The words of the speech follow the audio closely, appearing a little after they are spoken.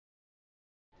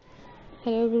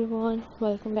Hello everyone,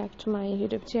 welcome back to my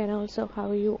YouTube channel. So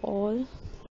how are you all?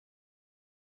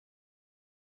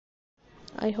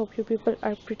 I hope you people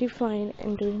are pretty fine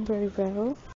and doing very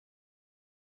well.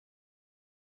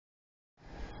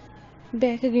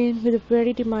 Back again with a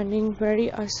very demanding,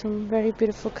 very awesome, very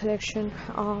beautiful collection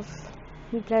of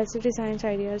blazer designs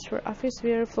ideas for office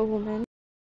wear for women.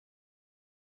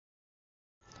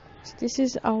 So this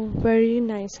is a very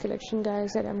nice collection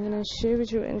guys that I'm gonna share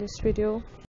with you in this video.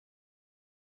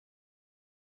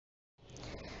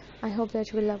 I hope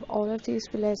that you will love all of these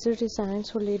blazer designs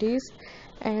for ladies,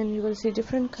 and you will see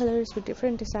different colors with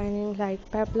different designing like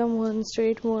peplum ones,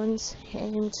 straight ones,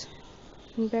 and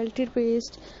belted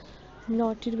waist,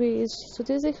 knotted waist. So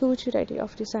there's a huge variety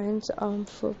of designs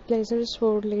for blazers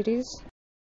for ladies.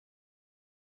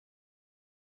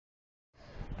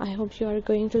 I hope you are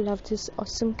going to love this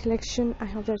awesome collection. I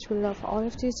hope that you will love all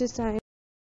of these designs.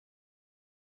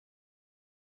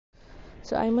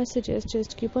 So I must suggest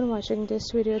just keep on watching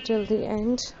this video till the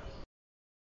end.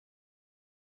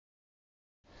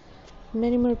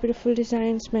 Many more beautiful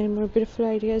designs, many more beautiful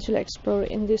ideas you'll explore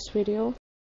in this video,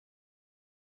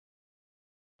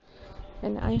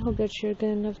 and I hope that you're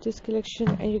gonna love this collection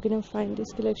and you're gonna find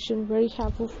this collection very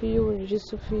helpful for you, very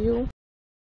useful for you.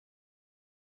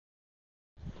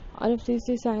 All of these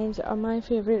designs are my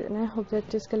favorite, and I hope that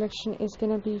this collection is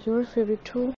gonna be your favorite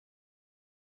too.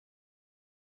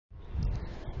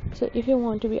 So if you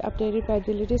want to be updated by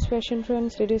the latest fashion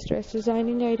trends, latest dress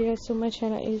designing ideas, so my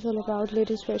channel is all about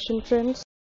latest fashion trends.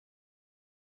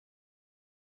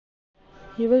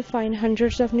 You will find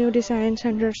hundreds of new designs,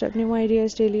 hundreds of new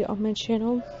ideas daily on my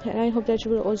channel, and I hope that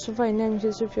you will also find them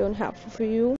useful and helpful for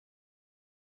you.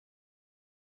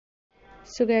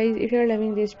 So guys, if you are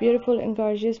loving this beautiful and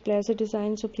gorgeous blazer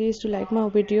design, so please do like my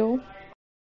video,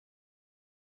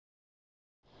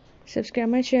 subscribe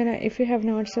my channel if you have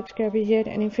not subscribed yet,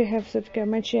 and if you have subscribed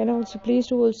my channel, so please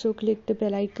do also click the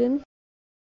bell icon.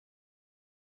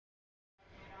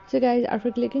 So guys,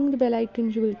 after clicking the bell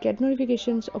icon, you will get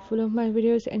notifications of all of my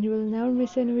videos, and you will never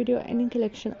miss any video, any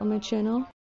collection on my channel.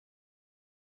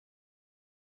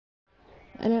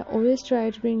 And I always try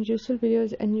to bring useful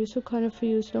videos and useful content for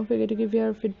you, so don't forget to give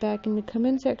your feedback in the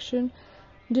comment section.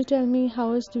 Do tell me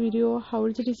how is the video, how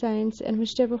are the designs, and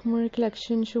which type of more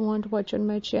collections you want to watch on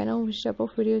my channel, which type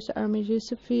of videos are more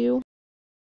useful for you.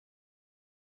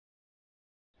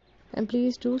 And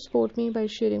please do support me by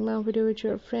sharing my video with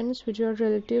your friends, with your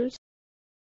relatives.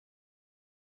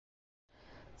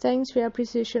 Thanks for your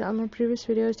appreciation on my previous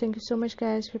videos. Thank you so much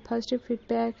guys for positive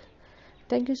feedback.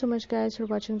 Thank you so much guys for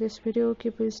watching this video.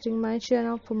 Keep visiting my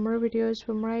channel for more videos,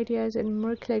 for more ideas and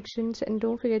more collections, and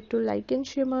don't forget to like and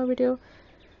share my video.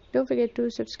 Don't forget to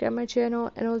subscribe my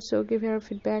channel and also give your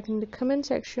feedback in the comment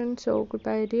section. So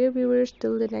goodbye dear viewers,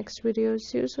 till the next video.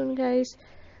 See you soon guys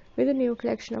with a new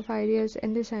collection of ideas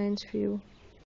and designs for you.